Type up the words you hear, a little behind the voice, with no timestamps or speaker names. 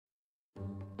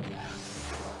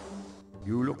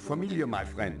You look familiar, my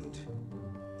friend.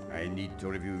 I need to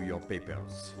review your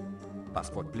papers.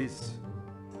 Passport, please.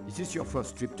 Is this your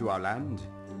first trip to our land?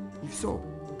 If so,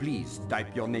 please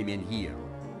type your name in here.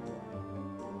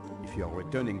 If you are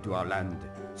returning to our land,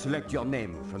 select your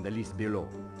name from the list below.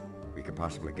 We could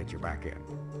possibly get you back in.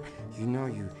 You know,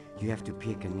 you have to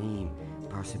pick a name,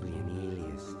 possibly an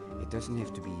alias. It doesn't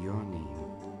have to be your name.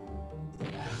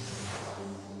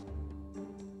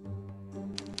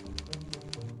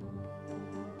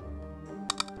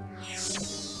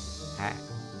 Hi,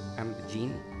 I'm the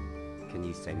Genie. Can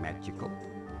you say magical?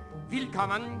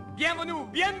 Willkommen, bienvenue,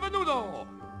 bienvenuto!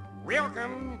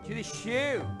 Welcome to the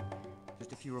show.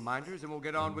 Just a few reminders and we'll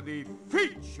get on with the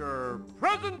feature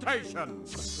presentation.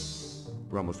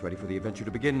 We're almost ready for the adventure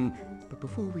to begin, but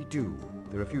before we do,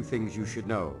 there are a few things you should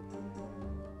know.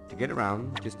 To get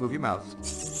around, just move your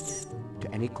mouse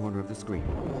to any corner of the screen.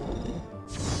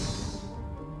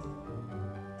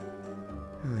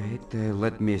 All right,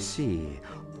 let me see.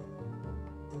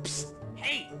 Psst!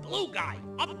 Hey, blue guy,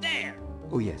 up there!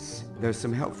 Oh yes, there's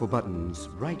some helpful buttons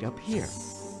right up here.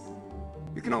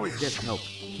 You can always get help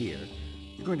here.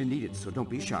 You're going to need it, so don't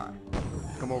be shy.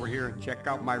 Come over here and check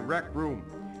out my rec room.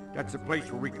 That's a place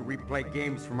where we can replay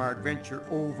games from our adventure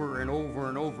over and over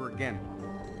and over again.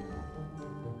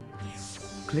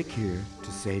 Click here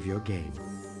to save your game,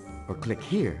 or click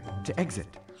here to exit.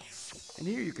 And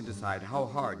here you can decide how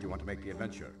hard you want to make the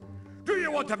adventure. Do you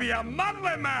want to be a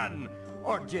manly man?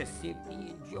 Or just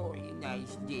simply enjoy a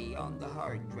nice day on the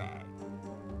hard drive?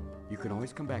 You can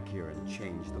always come back here and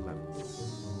change the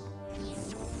levels.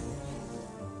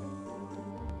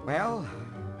 Well,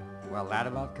 that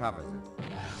about covers it.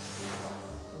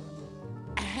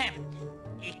 Ahem.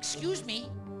 Excuse me?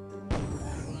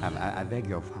 I beg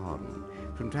your pardon.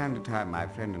 From time to time, my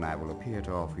friend and I will appear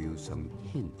to offer you some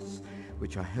hints,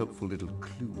 which are helpful little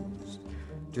clues.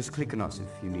 Just click on us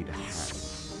if you need a hand.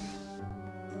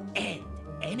 And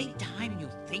anytime you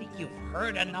think you've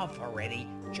heard enough already,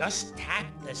 just tap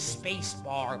the space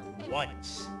bar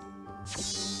once.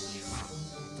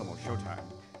 It's almost showtime.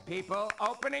 People,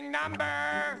 opening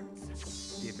number!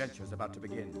 The adventure's about to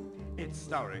begin. It's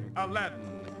starring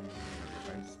Aladdin.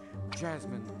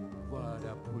 Jasmine, what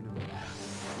a puno.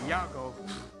 Iago,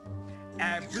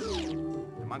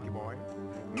 Agrabah, the monkey boy,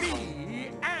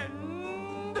 me,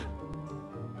 and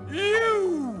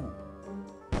you!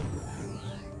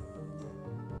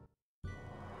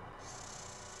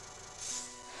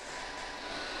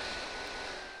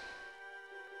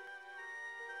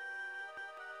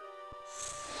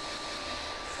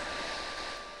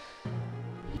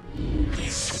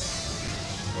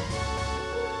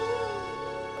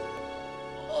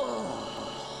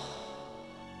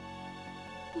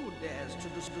 Who dares to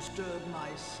disturb my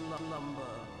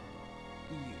slumber?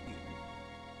 You.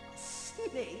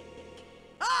 Snake?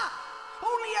 Ah!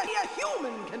 Only a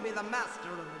human can be the master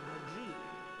of the dream.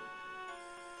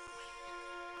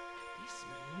 This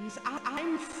means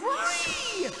I'm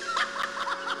free!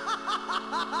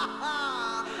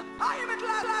 I am at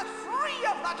last free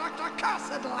of that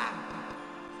accursed lamp!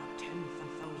 For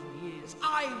 10,000 years,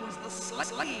 I was the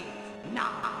slave.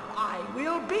 Now I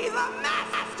will be the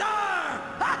master!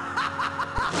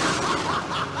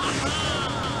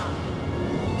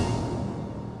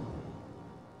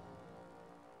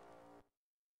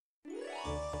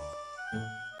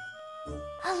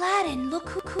 Aladdin, look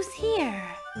who's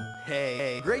here.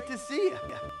 Hey, great to see you.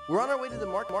 We're on our way to the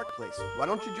marketplace. Why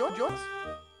don't you join us?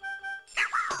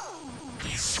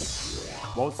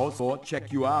 Boss,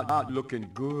 check you out, looking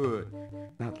good.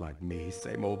 Not like me,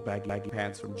 same old baggy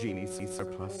pants from Genie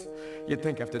surplus. You'd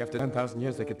think after 10,000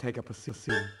 years they could take up a suit.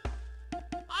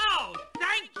 Oh,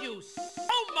 thank you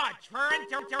so much for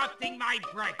interrupting my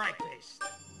breakfast.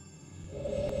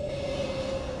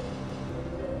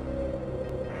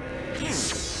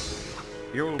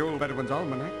 The old Veteran's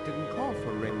Almanac didn't call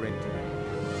for rain today.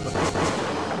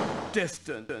 But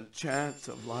distant chance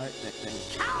of lightning.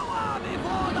 Cower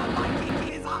before the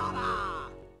mighty Bizarrah!